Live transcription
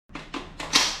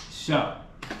So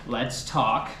let's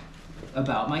talk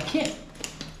about my kit.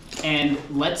 And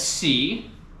let's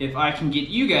see if I can get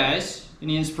you guys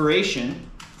any inspiration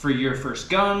for your first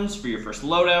guns, for your first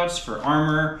loadouts, for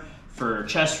armor, for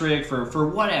chest rig, for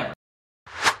whatever.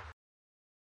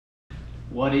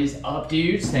 What is up,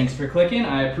 dudes? Thanks for clicking.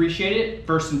 I appreciate it.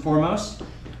 First and foremost,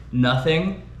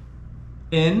 nothing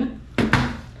in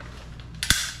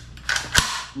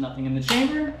the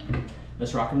chamber.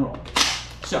 Let's rock and roll.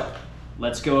 So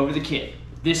let's go over the kit.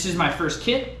 This is my first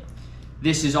kit.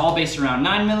 This is all based around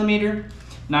 9mm.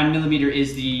 9mm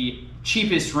is the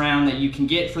cheapest round that you can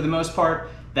get for the most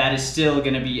part. That is still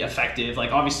gonna be effective.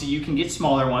 Like, obviously you can get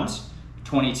smaller ones,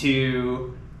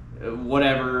 22,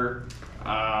 whatever.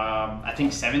 I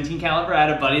think 17 caliber. I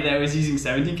had a buddy that was using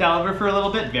 17 caliber for a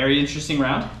little bit. Very interesting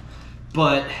round.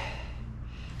 But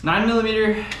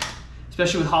 9mm,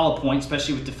 especially with hollow point,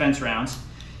 especially with defense rounds,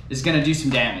 is gonna do some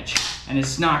damage. And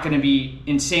it's not gonna be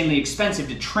insanely expensive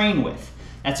to train with.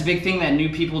 That's a big thing that new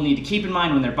people need to keep in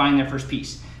mind when they're buying their first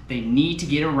piece. They need to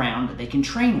get a round that they can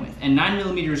train with, and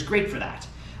 9mm is great for that.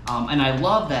 And I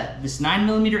love that this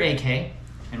 9mm AK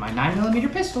and my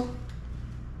 9mm pistol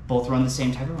both run the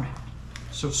same type of round.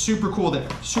 So super cool there,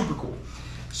 super cool.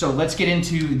 So let's get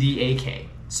into the AK.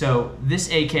 So this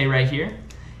AK right here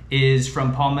is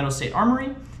from Palmetto State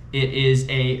Armory. It is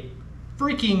a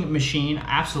freaking machine,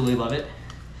 I absolutely love it.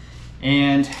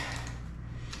 And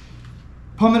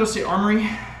Palmetto State Armory,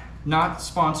 not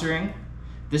sponsoring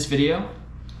this video,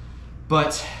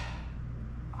 but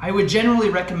I would generally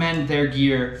recommend their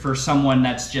gear for someone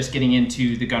that's just getting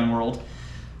into the gun world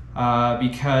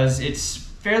because it's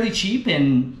fairly cheap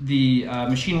and the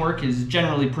machine work is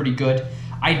generally pretty good.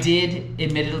 I did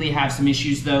admittedly have some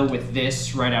issues though with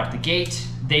this right out the gate.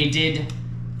 They did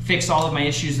fix all of my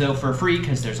issues though for free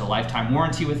because there's a lifetime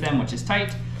warranty with them, which is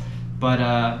tight.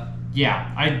 But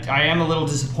yeah, I am a little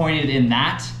disappointed in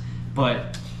that,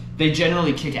 but they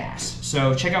generally kick ass.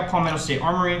 So check out Palmetto State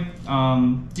Armory.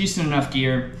 Decent enough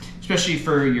gear, especially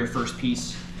for your first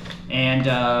piece. And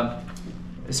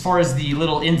as far as the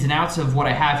little ins and outs of what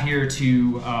I have here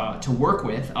to work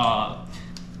with,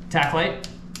 Tac Light,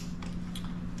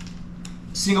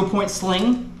 single point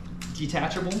sling,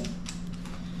 detachable,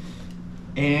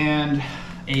 and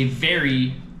a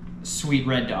very sweet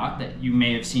red dot that you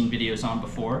may have seen videos on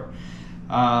before.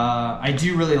 I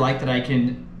do really like that I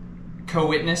can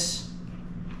co-witness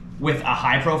with a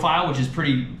high profile, which is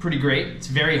pretty great. It's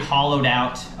very hollowed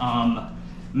out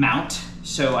mount,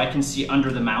 so I can see under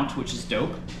the mount, which is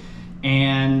dope.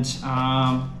 And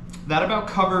that about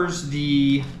covers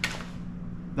the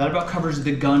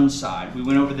gun side. We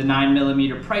went over the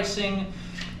 9mm pricing.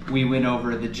 We went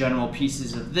over the general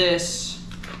pieces of this.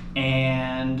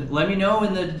 And let me know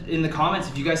in the comments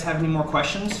if you guys have any more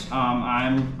questions.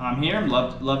 I'm here.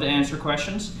 Love to answer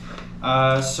questions.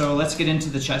 So let's get into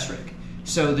the chest rig.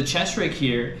 So the chest rig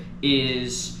here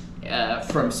is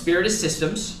from Spirited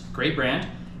Systems, great brand,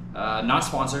 not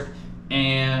sponsored.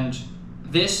 And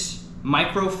this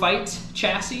microfight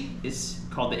chassis is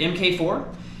called the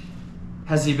MK4.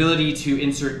 Has the ability to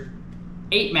insert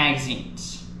 8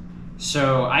 magazines.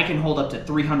 So I can hold up to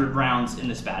 300 rounds in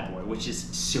this bad boy, which is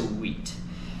sweet.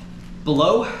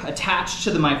 Below, attached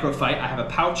to the microfight, I have a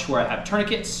pouch where I have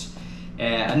tourniquets,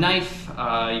 a knife. You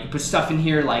can put stuff in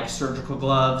here like surgical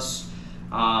gloves,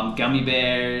 gummy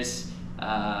bears,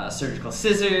 surgical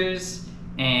scissors,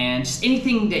 and just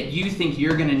anything that you think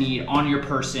you're gonna need on your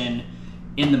person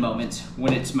in the moment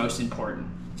when it's most important.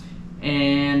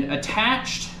 And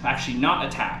attached, actually not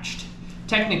attached,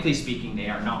 technically speaking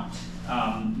they are not.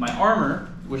 My armor,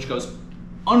 which goes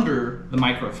under the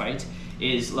microfight,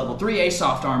 is level 3A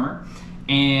soft armor,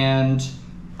 and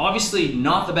obviously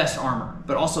not the best armor,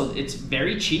 but also it's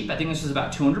very cheap. I think this was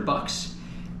about 200 bucks.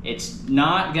 It's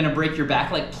not gonna break your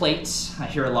back like plates. I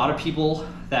hear a lot of people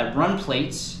that run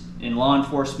plates in law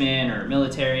enforcement or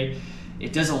military.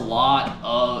 It does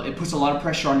it puts a lot of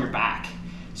pressure on your back.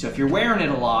 So if you're wearing it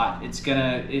a lot,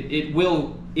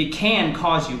 it can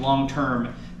cause you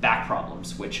long-term back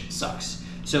problems, which sucks.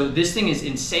 So this thing is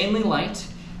insanely light.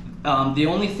 The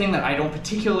only thing that I don't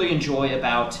particularly enjoy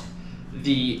about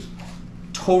the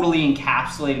totally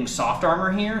encapsulating soft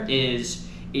armor here is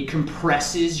it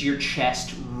compresses your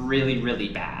chest really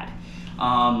bad.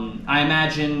 I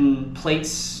imagine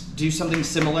plates do something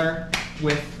similar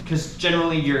because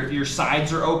generally your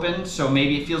sides are open, so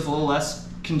maybe it feels a little less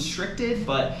constricted,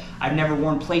 but I've never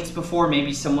worn plates before.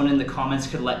 Maybe someone in the comments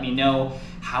could let me know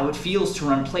how it feels to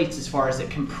run plates as far as it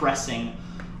compressing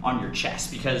on your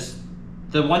chest, because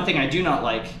the one thing I do not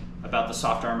like about the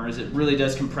soft armor is it really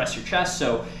does compress your chest.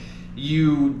 So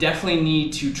You definitely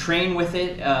need to train with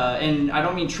it, and I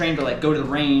don't mean train to like go to the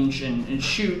range and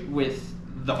shoot with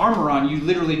the armor on. You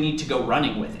literally need to go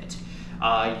running with it.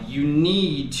 You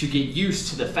need to get used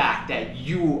to the fact that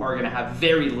you are going to have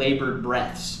very labored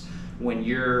breaths when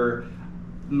you're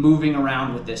moving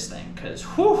around with this thing, because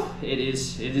it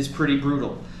is pretty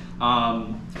brutal.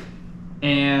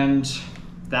 And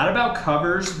that about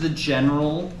covers the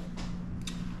general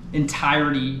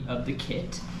entirety of the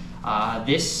kit.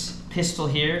 This pistol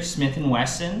here, Smith &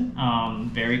 Wesson,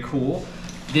 very cool.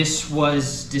 This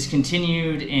was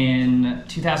discontinued in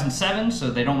 2007, so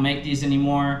they don't make these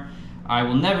anymore. I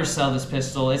will never sell this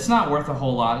pistol. It's not worth a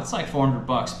whole lot. It's like 400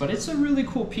 bucks, but it's a really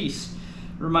cool piece.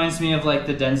 It reminds me of like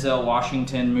the Denzel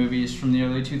Washington movies from the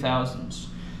early 2000s.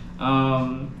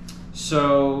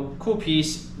 So cool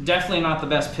piece. Definitely not the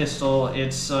best pistol.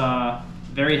 It's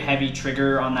very heavy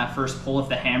trigger on that first pull if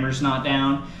the hammer's not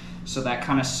down, so that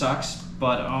kind of sucks.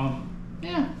 But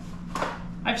yeah,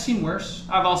 I've seen worse.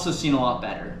 I've also seen a lot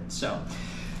better. So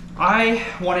I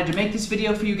wanted to make this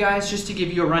video for you guys just to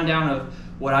give you a rundown of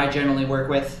what I generally work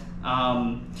with,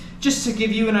 just to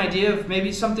give you an idea of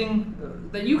maybe something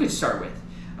that you could start with.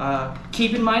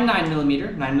 Keep in mind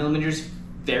 9mm. 9mm is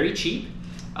very cheap.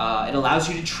 It allows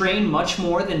you to train much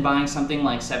more than buying something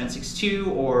like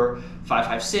 7.62 or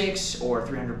 5.56 or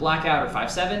 300 Blackout or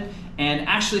 5.7. And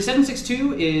actually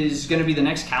 7.62 is going to be the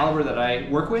next caliber that I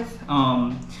work with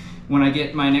when I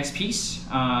get my next piece.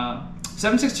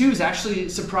 7.62 is actually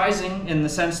surprising in the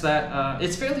sense that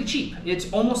it's fairly cheap.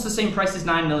 It's almost the same price as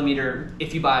 9mm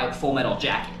if you buy a full metal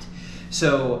jacket.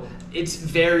 So it's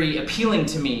very appealing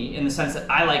to me in the sense that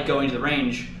I like going to the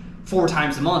range 4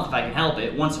 times a month if I can help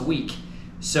it, once a week.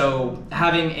 So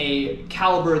having a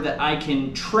caliber that I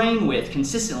can train with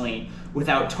consistently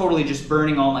without totally just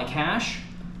burning all my cash,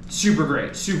 super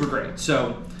great, super great.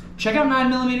 So check out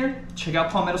 9mm, check out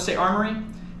Palmetto State Armory,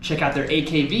 check out their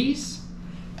AKVs,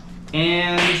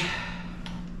 and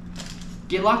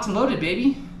get locked and loaded,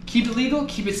 baby. Keep it legal,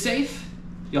 keep it safe.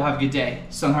 You'll have a good day.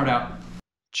 Sunhart out.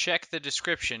 Check the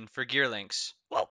description for gear links.